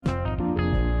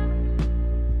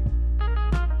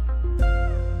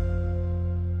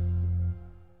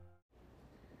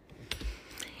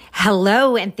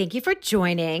Hello, and thank you for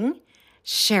joining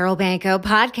Cheryl Banco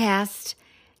Podcast,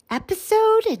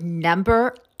 episode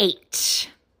number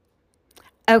 8.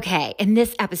 Okay, in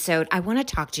this episode, I want to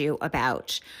talk to you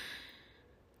about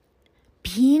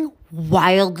being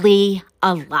wildly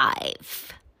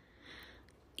alive.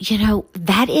 You know,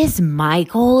 that is my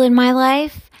goal in my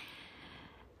life.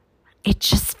 It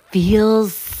just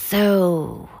feels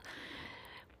so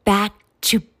back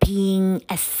to being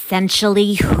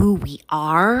essentially who we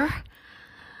are.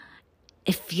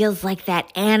 It feels like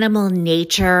that animal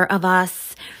nature of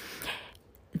us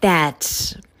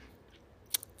that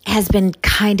has been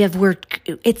kind of,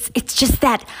 it's just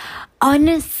that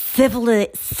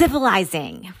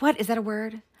civilizing. What is that a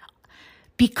word?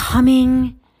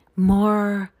 Becoming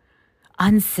more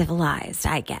uncivilized,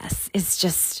 I guess, is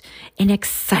just an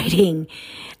exciting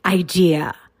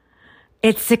idea.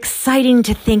 It's exciting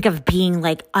to think of being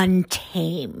like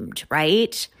untamed,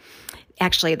 right?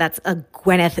 Actually, that's a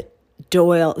Glennon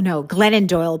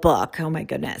Doyle book. Oh my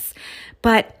goodness.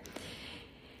 But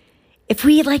if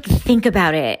we like think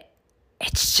about it,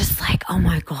 it's just like, oh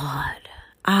my God,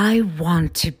 I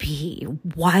want to be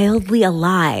wildly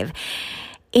alive.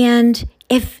 And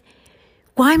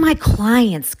why my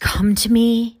clients come to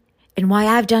me and why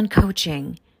I've done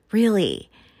coaching, really,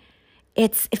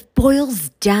 it boils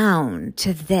down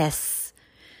to this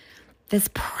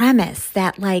premise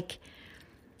that like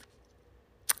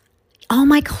all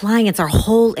my clients are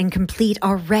whole and complete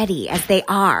already as they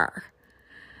are.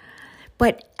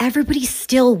 But everybody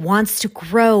still wants to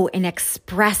grow and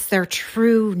express their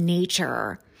true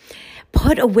nature.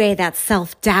 Put away that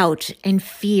self-doubt and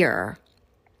fear.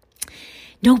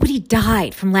 Nobody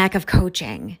died from lack of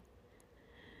coaching.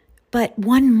 But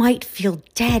one might feel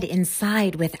dead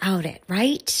inside without it,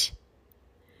 right?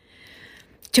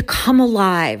 To come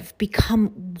alive,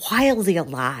 become wildly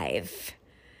alive,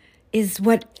 is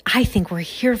what I think we're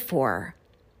here for.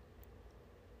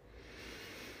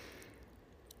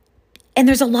 And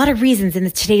there's a lot of reasons in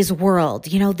today's world,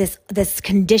 you know, this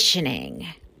conditioning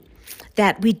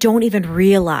that we don't even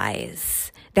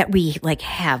realize that we like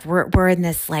have. We're in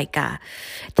this like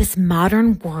this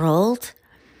modern world.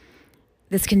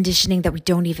 This conditioning that we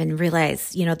don't even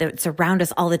realize, you know, that it's around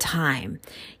us all the time.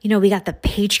 You know, we got the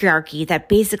patriarchy that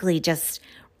basically just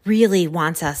really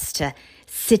wants us to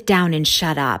sit down and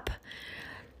shut up.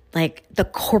 Like the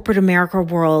corporate America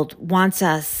world wants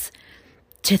us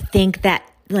to think that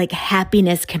like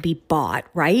happiness can be bought,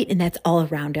 right? And that's all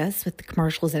around us with the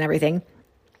commercials and everything.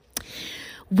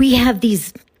 We have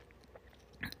these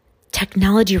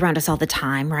technology around us all the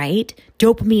time, right?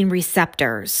 Dopamine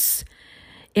receptors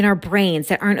in our brains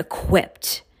that aren't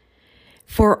equipped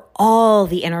for all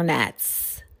the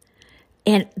internets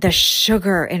and the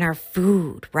sugar in our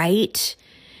food, right?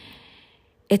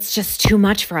 It's just too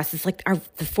much for us. It's like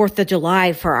the 4th of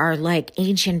July for our like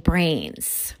ancient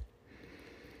brains.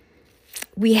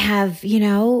 We have, you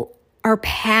know, our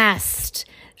past,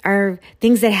 our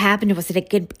things that happened to us that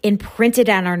get imprinted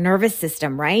on our nervous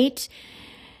system, right?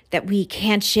 That we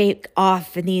can't shake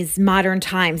off in these modern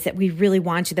times that we really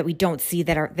want to, that we don't see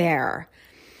that are there.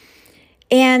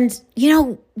 And, you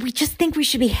know, we just think we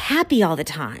should be happy all the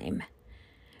time,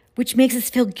 which makes us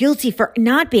feel guilty for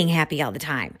not being happy all the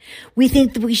time. We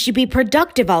think that we should be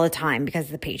productive all the time because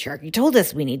the patriarchy told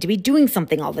us we need to be doing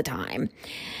something all the time.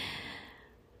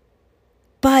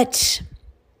 But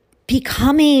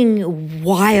becoming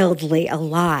wildly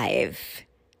alive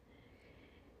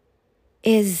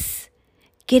is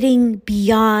getting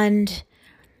beyond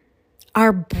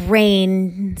our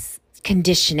brain's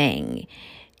conditioning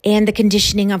and the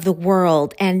conditioning of the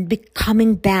world and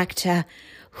becoming back to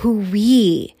who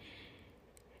we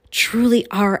truly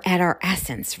are at our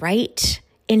essence, right?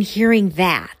 And hearing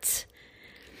that.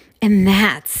 And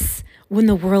that's when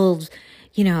the world,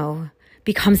 you know,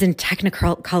 becomes in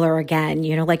technicolor again,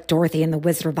 you know, like Dorothy and the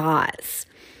Wizard of Oz.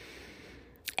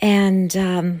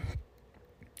 And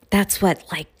that's what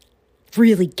like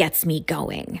really gets me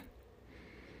going.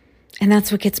 And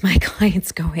that's what gets my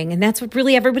clients going. And that's what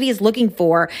really everybody is looking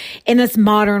for in this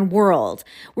modern world.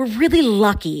 We're really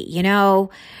lucky, you know,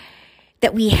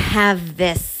 that we have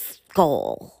this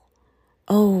goal.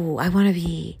 Oh, I want to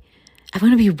be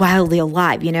wildly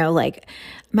alive, you know, like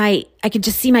I could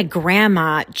just see my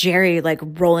grandma, Jerry, like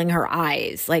rolling her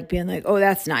eyes, like being like, oh,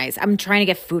 that's nice. I'm trying to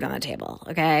get food on the table.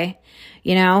 Okay.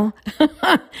 You know,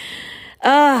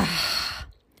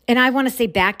 and I want to say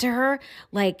back to her,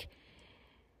 like,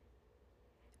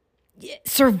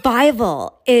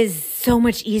 survival is so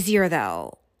much easier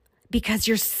though, because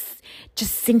you're just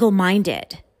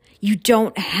single-minded. You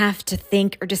don't have to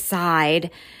think or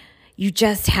decide. You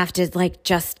just have to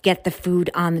just get the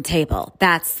food on the table.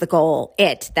 That's the goal.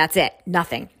 That's it.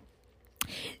 Nothing.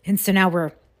 And so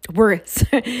now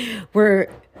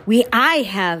I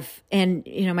have, and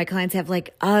my clients have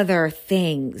other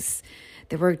things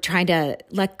that we're trying to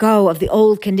let go of, the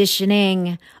old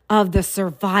conditioning of the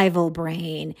survival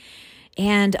brain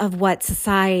and of what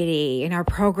society and our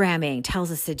programming tells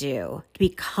us to do, to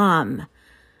become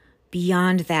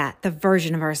beyond that, the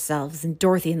version of ourselves. And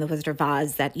Dorothy in the Wizard of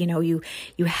Oz, that, you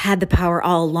had the power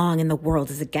all along and the world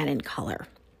is again in color.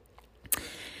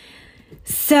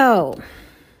 So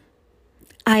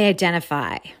I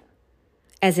identify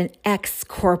as an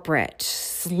ex-corporate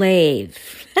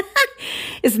slave.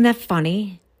 Isn't that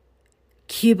funny?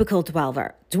 Cubicle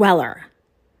dweller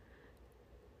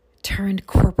turned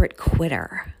corporate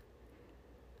quitter.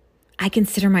 I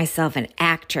consider myself an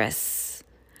actress.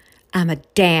 I'm a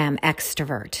damn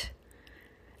extrovert.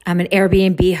 I'm an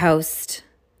Airbnb host.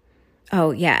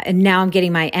 Oh, yeah. And now I'm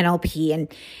getting my NLP and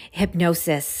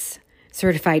hypnosis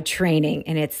certified training.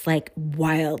 And it's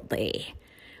wildly,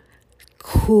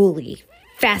 coolly,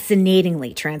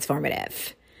 fascinatingly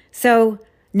transformative. So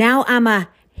now I'm a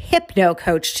hypno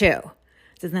coach too.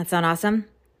 Doesn't that sound awesome?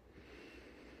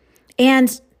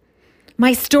 And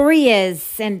my story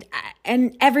is, and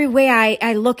every way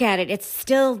I look at it, it's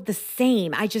still the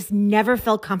same. I just never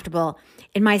felt comfortable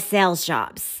in my sales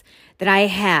jobs that I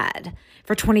had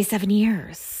for 27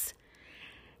 years.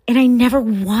 And I never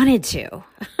wanted to.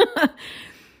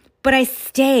 But I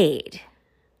stayed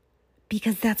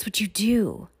because that's what you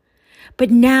do. But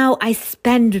now I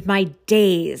spend my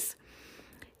days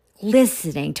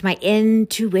listening to my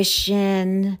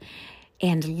intuition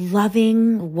and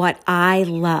loving what I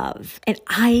love. And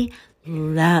I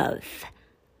love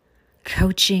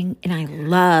coaching, and I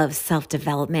love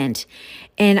self-development,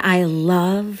 and I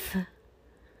love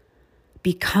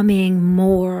becoming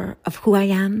more of who I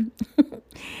am.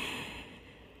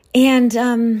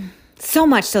 And so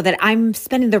much so that I'm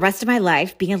spending the rest of my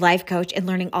life being a life coach and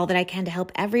learning all that I can to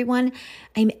help everyone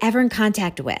I'm ever in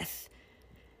contact with,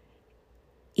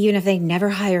 even if they never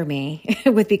hire me,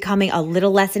 with becoming a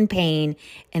little less in pain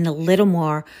and a little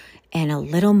more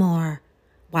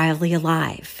wildly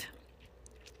alive.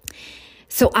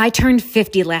 So I turned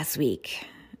 50 last week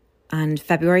on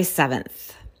February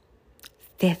 7th.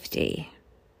 50.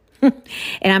 And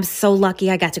I'm so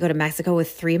lucky I got to go to Mexico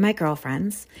with 3 of my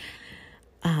girlfriends.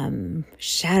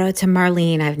 Shout out to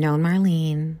Marlene. I've known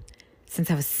Marlene since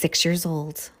I was 6 years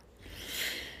old.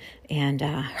 And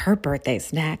her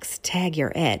birthday's next. Tag,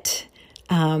 you're it.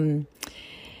 And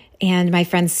my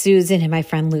friend Susan and my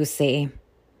friend Lucy.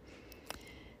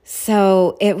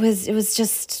 So it was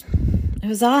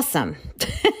awesome.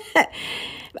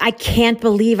 I can't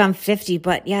believe I'm 50,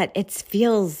 but yet it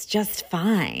feels just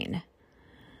fine.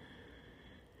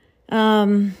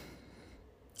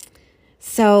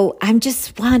 So I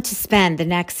just want to spend the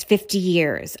next 50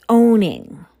 years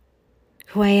owning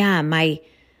who I am, my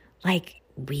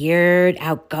weird,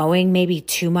 outgoing, maybe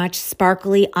too much,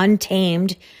 sparkly,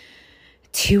 untamed,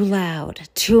 too loud,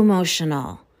 too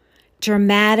emotional,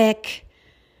 dramatic,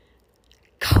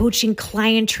 coaching,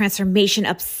 client transformation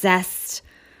obsessed,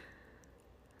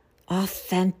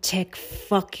 authentic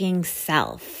fucking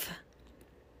self.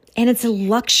 And it's a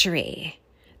luxury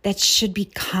that should be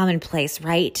commonplace,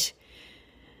 right?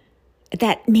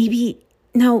 That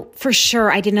for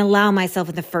sure I didn't allow myself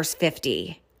in the first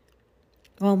 50.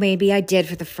 Well, maybe I did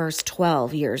for the first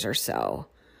 12 years or so.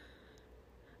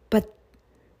 But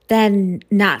then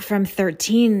not from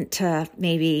 13 to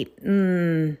maybe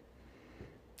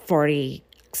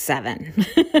 47.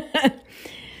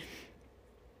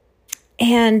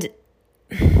 And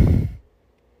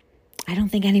I don't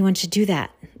think anyone should do that.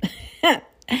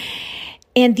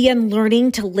 And the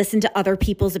unlearning to listen to other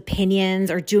people's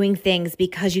opinions or doing things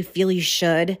because you feel you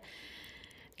should,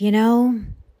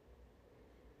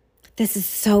 this is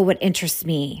so what interests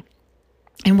me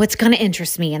and what's going to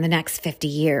interest me in the next 50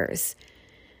 years.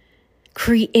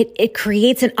 It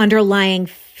creates an underlying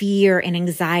fear and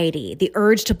anxiety. The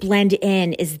urge to blend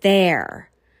in is there,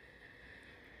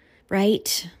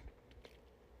 right?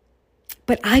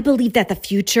 But I believe that the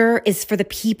future is for the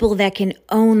people that can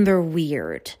own their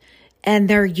weird and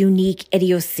their unique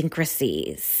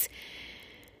idiosyncrasies.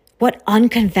 What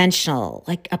unconventional,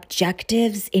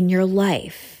 objectives in your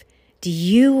life do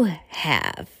you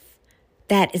have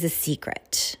that is a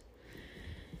secret?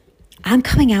 I'm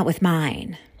coming out with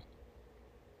mine.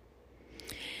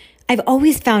 I've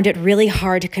always found it really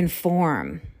hard to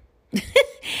conform.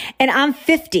 And I'm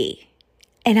 50,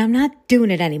 and I'm not doing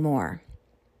it anymore.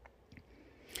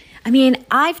 I mean,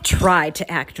 I've tried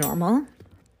to act normal,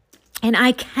 and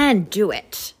I can do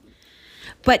it.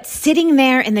 But sitting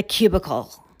there in the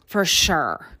cubicle, for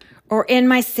sure, or in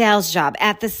my sales job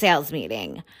at the sales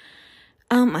meeting,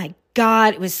 oh my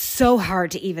God, it was so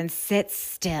hard to even sit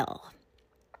still.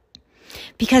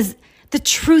 Because the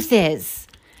truth is,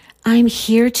 I'm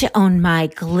here to own my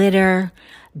glitter,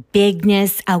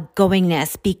 bigness,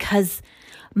 outgoingness, because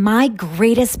my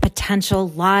greatest potential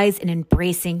lies in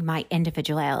embracing my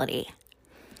individuality.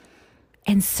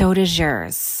 And so does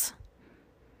yours.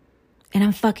 And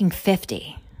I'm fucking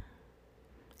 50.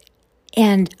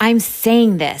 And I'm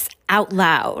saying this out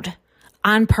loud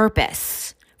on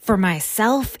purpose for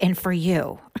myself and for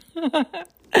you.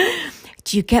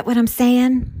 Do you get what I'm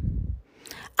saying?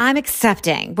 I'm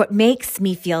accepting what makes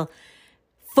me feel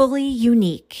fully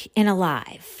unique and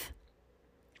alive.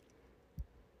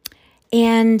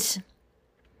 And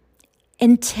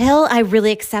until I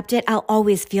really accept it, I'll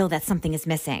always feel that something is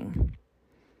missing.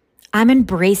 I'm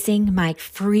embracing my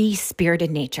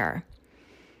free-spirited nature.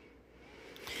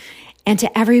 And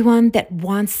to everyone that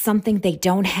wants something they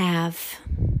don't have,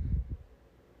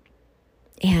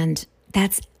 and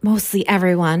that's mostly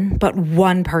everyone, but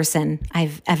one person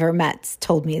I've ever met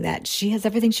told me that she has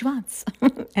everything she wants,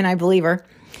 and I believe her.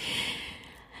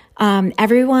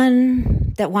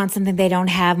 Everyone that wants something they don't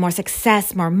have, more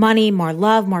success, more money, more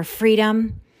love, more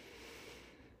freedom,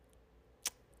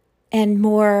 and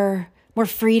more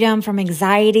freedom from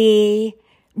anxiety,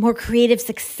 more creative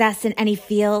success in any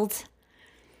field.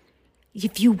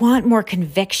 If you want more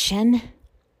conviction,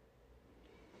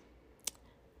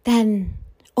 then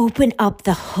open up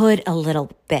the hood a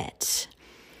little bit.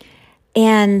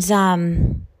 And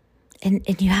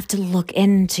you have to look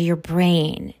into your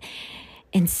brain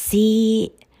and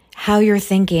see how you're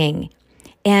thinking.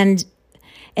 And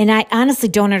I honestly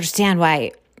don't understand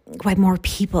why more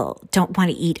people don't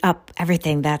want to eat up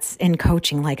everything that's in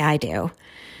coaching like I do.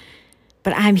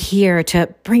 But I'm here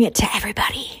to bring it to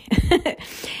everybody.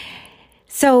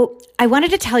 So I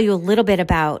wanted to tell you a little bit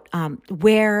about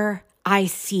where I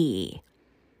see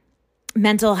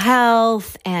mental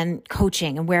health and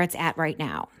coaching and where it's at right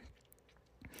now.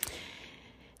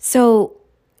 So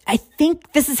I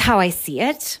think this is how I see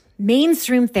it.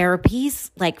 Mainstream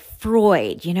therapies like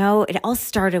Freud, it all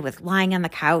started with lying on the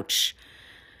couch,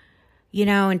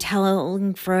 and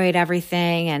telling Freud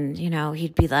everything. And,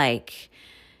 he'd be like,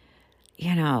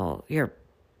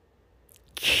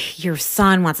 your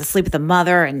son wants to sleep with the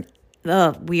mother and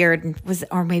weird.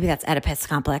 Or maybe that's Oedipus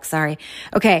complex. Sorry.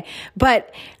 Okay.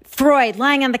 But Freud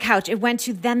lying on the couch, it went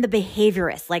to then the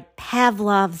behaviorists like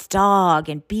Pavlov's dog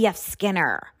and B.F.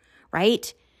 Skinner,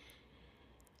 right?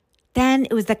 Then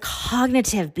it was the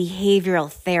cognitive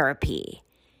behavioral therapy.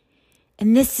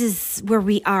 And this is where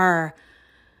we are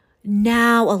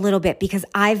now a little bit, because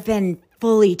I've been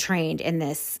fully trained in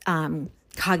this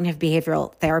cognitive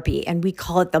behavioral therapy, and we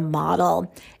call it the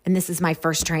model. And this is my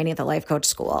first training at the Life Coach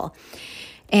School.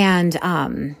 And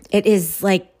it is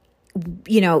like,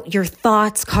 your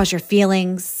thoughts cause your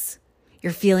feelings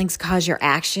cause your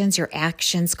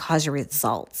actions cause your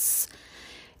results.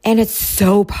 And it's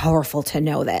so powerful to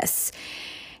know this.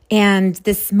 And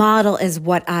this model is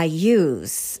what I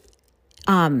use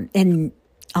in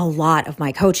a lot of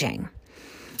my coaching.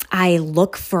 I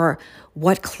look for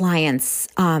what clients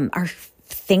are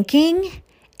thinking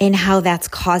and how that's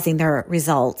causing their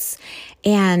results,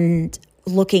 and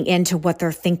looking into what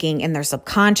they're thinking in their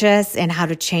subconscious and how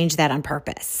to change that on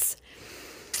purpose.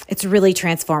 It's really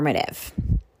transformative.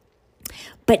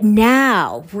 But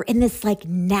now we're in this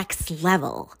next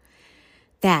level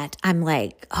that I'm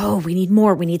like, oh, we need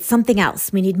more. We need something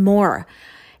else. We need more.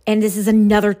 And this is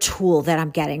another tool that I'm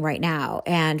getting right now,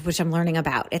 and which I'm learning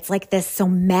about. It's like this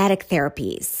somatic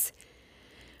therapies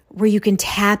where you can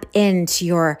tap into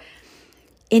your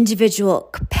individual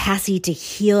capacity to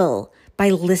heal by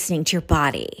listening to your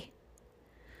body.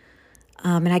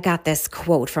 And I got this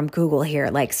quote from Google here,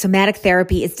 somatic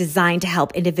therapy is designed to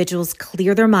help individuals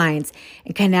clear their minds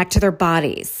and connect to their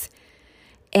bodies.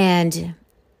 And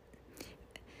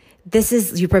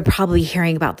you've been probably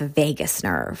hearing about the vagus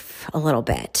nerve a little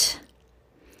bit.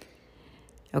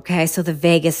 Okay, so the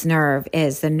vagus nerve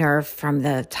is the nerve from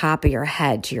the top of your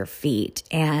head to your feet.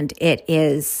 And it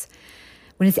is,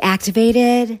 when it's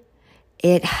activated,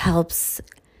 it helps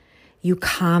you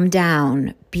calm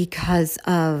down because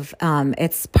of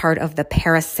it's part of the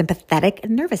parasympathetic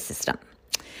nervous system.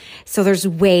 So there's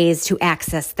ways to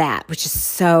access that, which is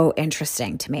so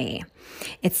interesting to me.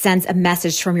 It sends a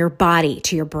message from your body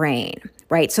to your brain,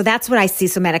 right? So that's what I see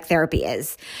somatic therapy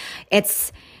is.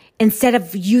 It's instead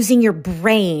of using your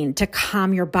brain to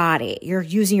calm your body, you're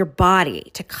using your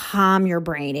body to calm your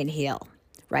brain and heal,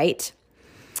 right?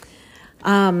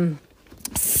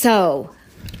 So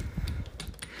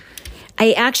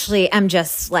I actually am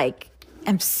just like,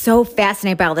 I'm so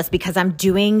fascinated by all this because I'm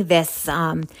doing this.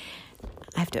 I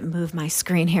have to move my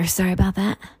screen here. Sorry about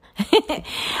that.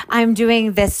 I'm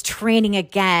doing this training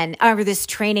again, or this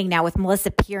training now with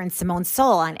Melissa Peer and Simone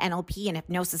Soul on NLP and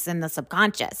hypnosis in the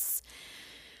subconscious.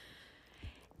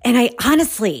 And I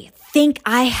honestly think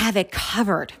I have it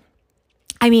covered.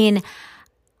 I mean,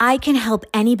 I can help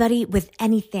anybody with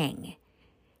anything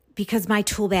because my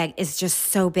tool bag is just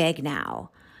so big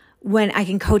now when I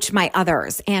can coach my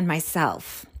others and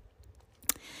myself.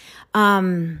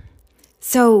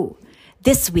 So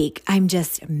this week, I'm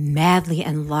just madly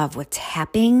in love with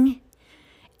tapping,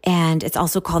 and it's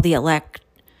also called the electric,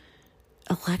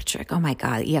 oh my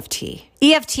God, EFT.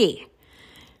 EFT.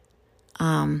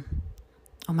 Oh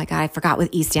my God, I forgot what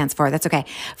E stands for. That's okay.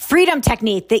 Freedom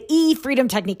technique, the E freedom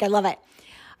technique. I love it.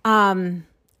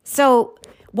 So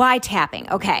why tapping?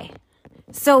 Okay.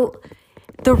 So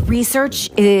the research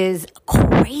is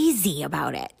crazy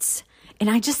about it. And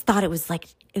I just thought it was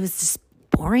just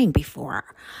boring before.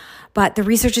 But the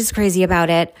research is crazy about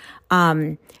it.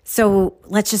 So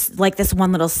let's just, like this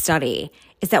one little study,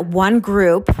 is that one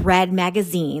group read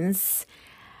magazines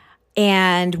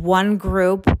and one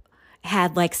group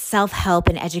had like self-help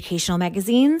and educational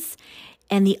magazines,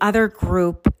 and the other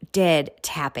group did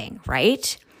tapping,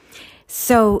 right?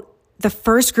 So the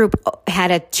first group had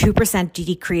a 2%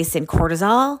 decrease in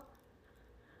cortisol.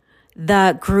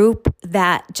 The group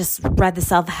that just read the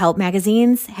self-help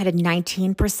magazines had a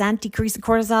 19% decrease in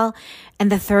cortisol,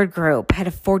 and the third group had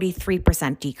a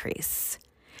 43% decrease.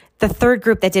 The third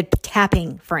group that did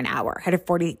tapping for an hour had a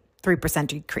 43%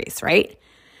 decrease, right?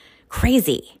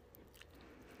 Crazy.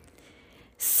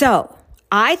 So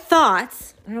I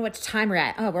thought, I don't know what time we're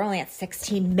at. Oh, we're only at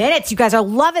 16 minutes. You guys are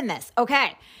loving this.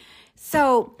 Okay.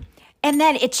 So, and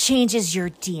then it changes your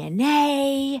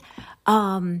DNA.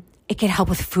 It can help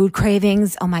with food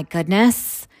cravings. Oh my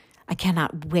goodness. I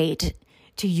cannot wait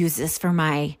to use this for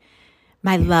my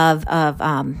love of,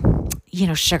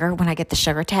 sugar when I get the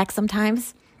sugar attack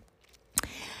sometimes.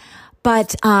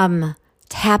 But,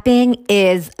 tapping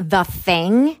is the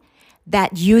thing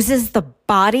that uses the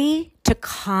body to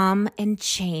calm and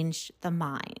change the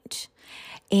mind.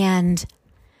 And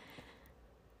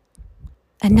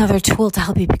another tool to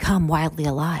help you become wildly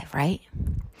alive, right?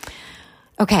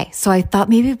 Okay, so I thought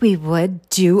maybe we would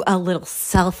do a little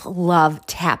self-love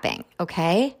tapping,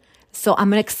 okay? So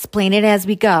I'm going to explain it as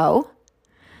we go.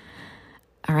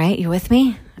 All right, you with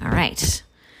me? All right.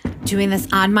 Doing this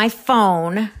on my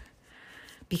phone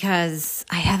because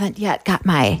I haven't yet got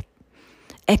my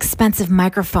expensive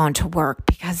microphone to work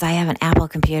because I have an Apple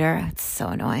computer. It's so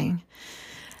annoying.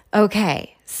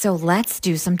 Okay, so let's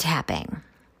do some tapping.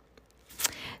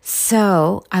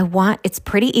 So it's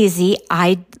pretty easy.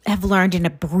 I have learned an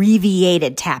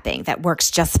abbreviated tapping that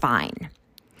works just fine.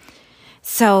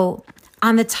 So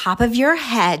on the top of your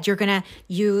head, you're going to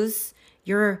use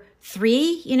your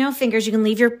 3, fingers. You can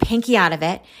leave your pinky out of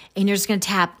it, and you're just going to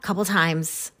tap a couple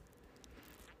times.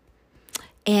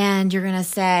 And you're going to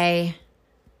say,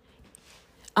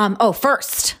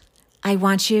 first, I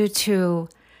want you to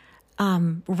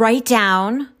write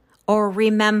down or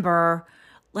remember,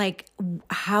 like,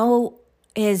 how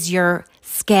is your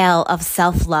scale of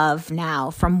self-love now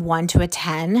from 1 to a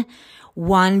 10?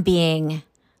 1 being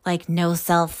like no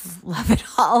self-love at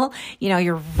all.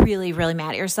 You're really, really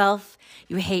mad at yourself.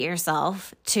 You hate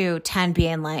yourself. To 10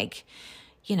 being like,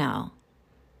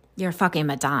 you're fucking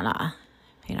Madonna,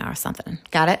 or something.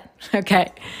 Got it?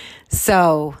 Okay.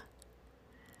 So,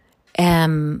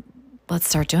 let's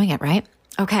start doing it, right?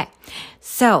 Okay.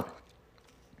 So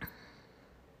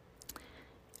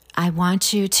I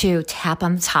want you to tap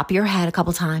on the top of your head a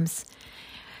couple times.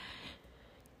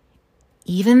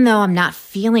 Even though I'm not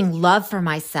feeling love for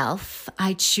myself,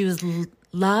 I choose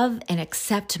love and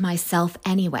accept myself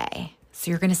anyway. So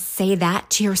you're going to say that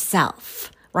to yourself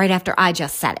right after I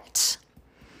just said it.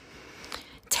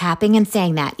 Tapping and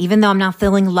saying that, even though I'm not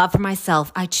feeling love for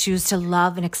myself, I choose to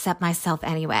love and accept myself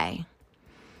anyway.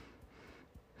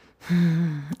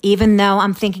 Even though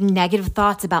I'm thinking negative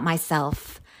thoughts about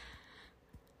myself,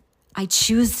 I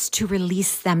choose to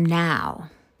release them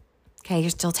now. Okay, you're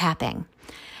still tapping.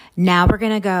 Now we're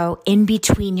going to go in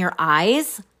between your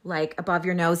eyes, like above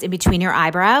your nose, in between your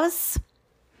eyebrows.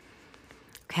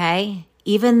 Okay,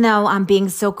 even though I'm being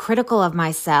so critical of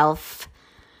myself,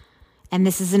 and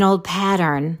this is an old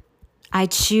pattern, I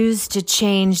choose to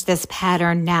change this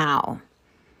pattern now.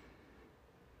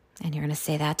 And you're going to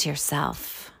say that to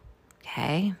yourself.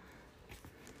 Okay.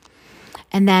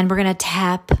 And then we're going to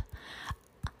tap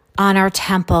on our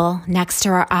temple next to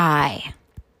our eye.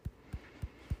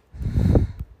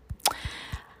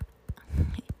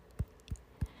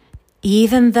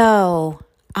 Even though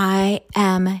I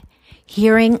am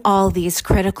hearing all these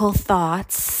critical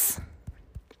thoughts,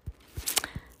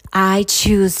 I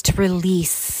choose to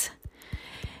release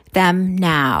them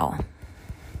now.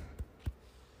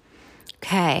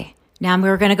 Okay, now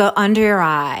we're going to go under your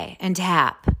eye and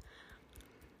tap.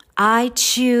 I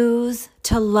choose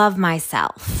to love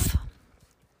myself.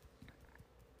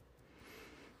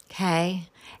 Okay,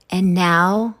 and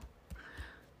now,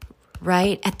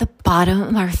 right at the bottom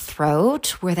of our throat,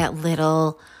 where that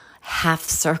little half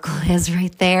circle is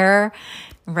right there,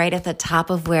 right at the top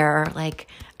of where like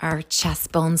our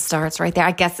chest bone starts right there.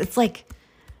 I guess it's like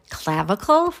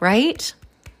clavicle, right?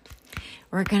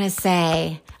 We're going to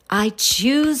say, I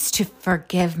choose to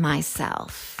forgive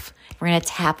myself. We're going to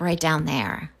tap right down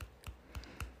there.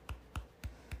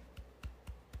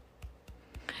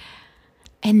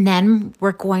 And then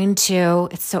we're going to,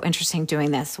 it's so interesting doing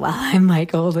this while I'm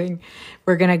like holding,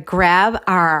 we're going to grab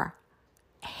our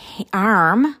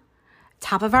arm,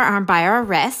 top of our arm by our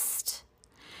wrist.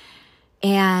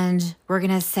 And we're going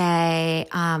to say,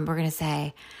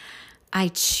 I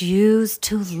choose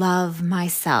to love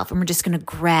myself. And we're just going to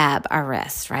grab our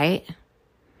wrist, right?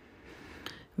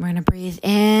 We're going to breathe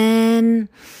in.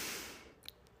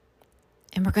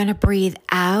 And we're going to breathe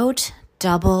out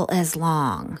double as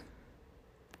long.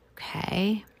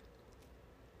 Okay.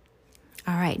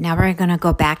 All right. Now we're going to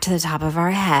go back to the top of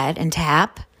our head and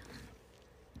tap.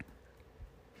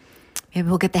 Maybe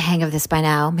we'll get the hang of this by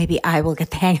now. Maybe I will get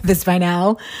the hang of this by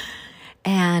now.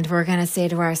 And we're going to say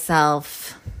to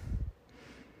ourselves,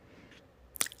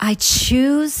 I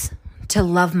choose to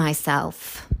love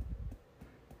myself.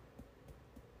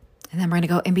 And then we're going to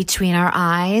go in between our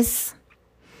eyes,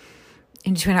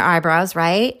 in between our eyebrows,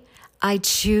 right? I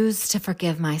choose to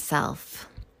forgive myself.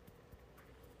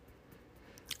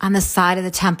 On the side of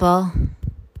the temple,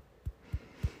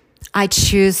 I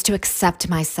choose to accept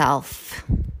myself.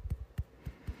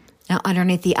 Now,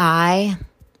 underneath the eye,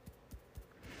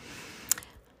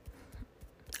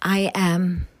 I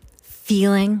am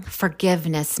feeling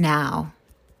forgiveness now.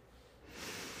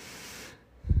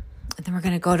 And then we're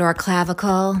going to go to our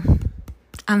clavicle.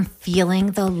 I'm feeling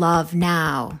the love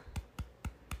now.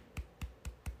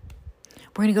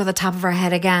 We're going to go to the top of our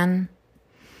head again.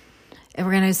 And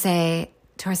we're going to say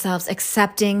to ourselves,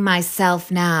 accepting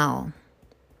myself now.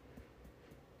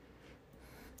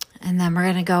 And then we're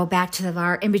going to go back to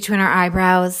the in between our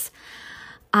eyebrows.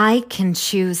 I can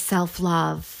choose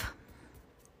self-love.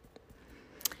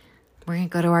 We're going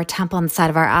to go to our temple on the side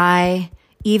of our eye,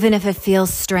 even if it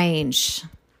feels strange.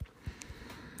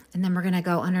 And then we're going to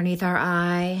go underneath our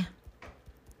eye.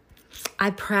 I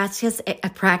practice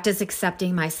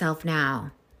accepting myself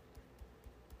now.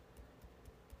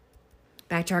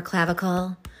 Back to our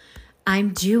clavicle. I'm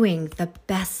doing the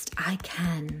best I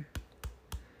can.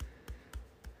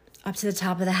 Up to the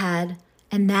top of the head.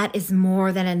 And that is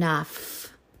more than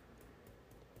enough.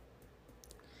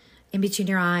 In between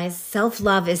your eyes,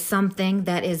 self-love is something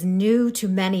that is new to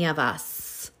many of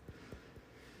us.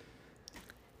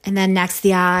 And then next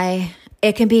the eye,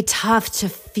 it can be tough to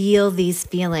feel these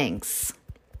feelings.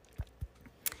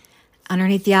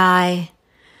 Underneath the eye,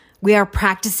 we are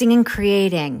practicing and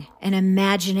creating and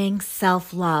imagining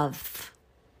self-love.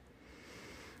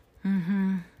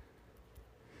 And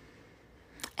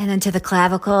then to the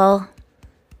clavicle,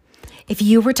 if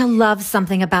you were to love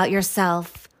something about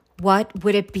yourself, what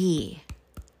would it be?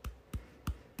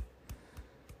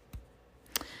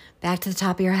 Back to the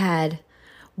top of your head.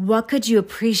 What could you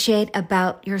appreciate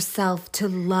about yourself to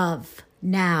love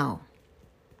now?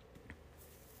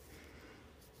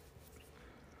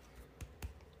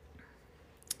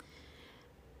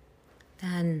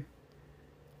 Then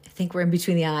I think we're in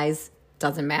between the eyes.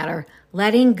 Doesn't matter.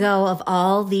 Letting go of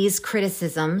all these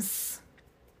criticisms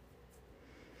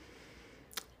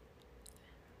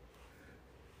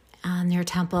on your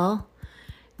temple.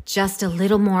 Just a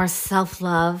little more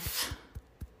self-love.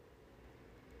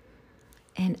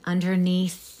 And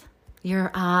underneath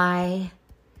your eye,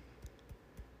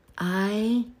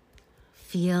 I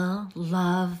feel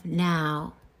love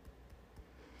now.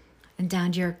 And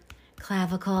down to your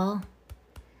clavicle,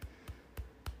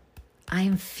 I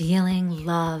am feeling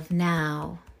love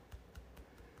now.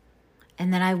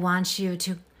 And then I want you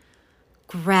to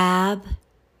grab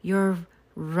your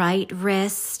right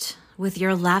wrist with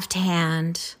your left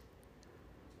hand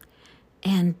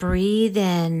and breathe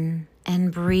in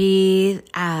and breathe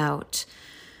out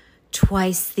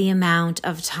twice the amount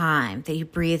of time that you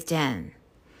breathed in.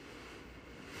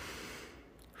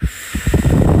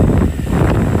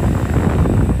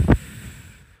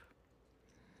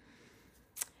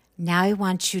 Now I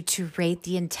want you to rate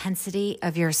the intensity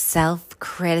of your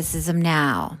self-criticism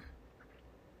now.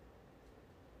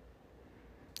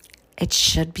 It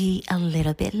should be a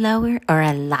little bit lower or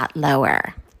a lot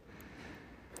lower.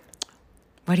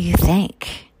 What do you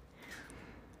think?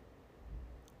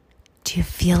 Do you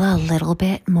feel a little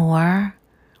bit more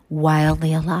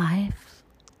wildly alive?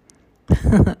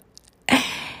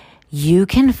 You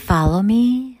can follow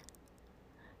me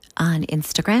on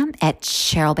Instagram at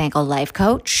Cheryl Banko Life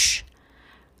Coach.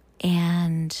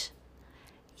 And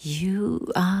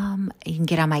you can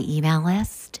get on my email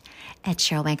list at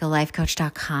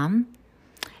CherylBankoLifeCoach.com.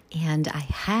 And I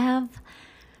have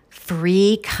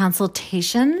free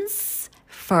consultations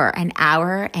for an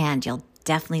hour, and you'll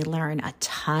definitely learn a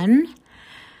ton.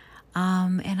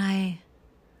 And I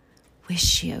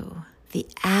wish you the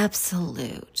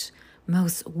absolute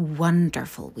most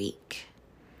wonderful week.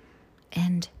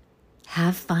 And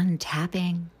have fun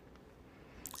tapping.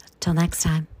 Till next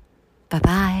time.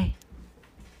 Bye-bye.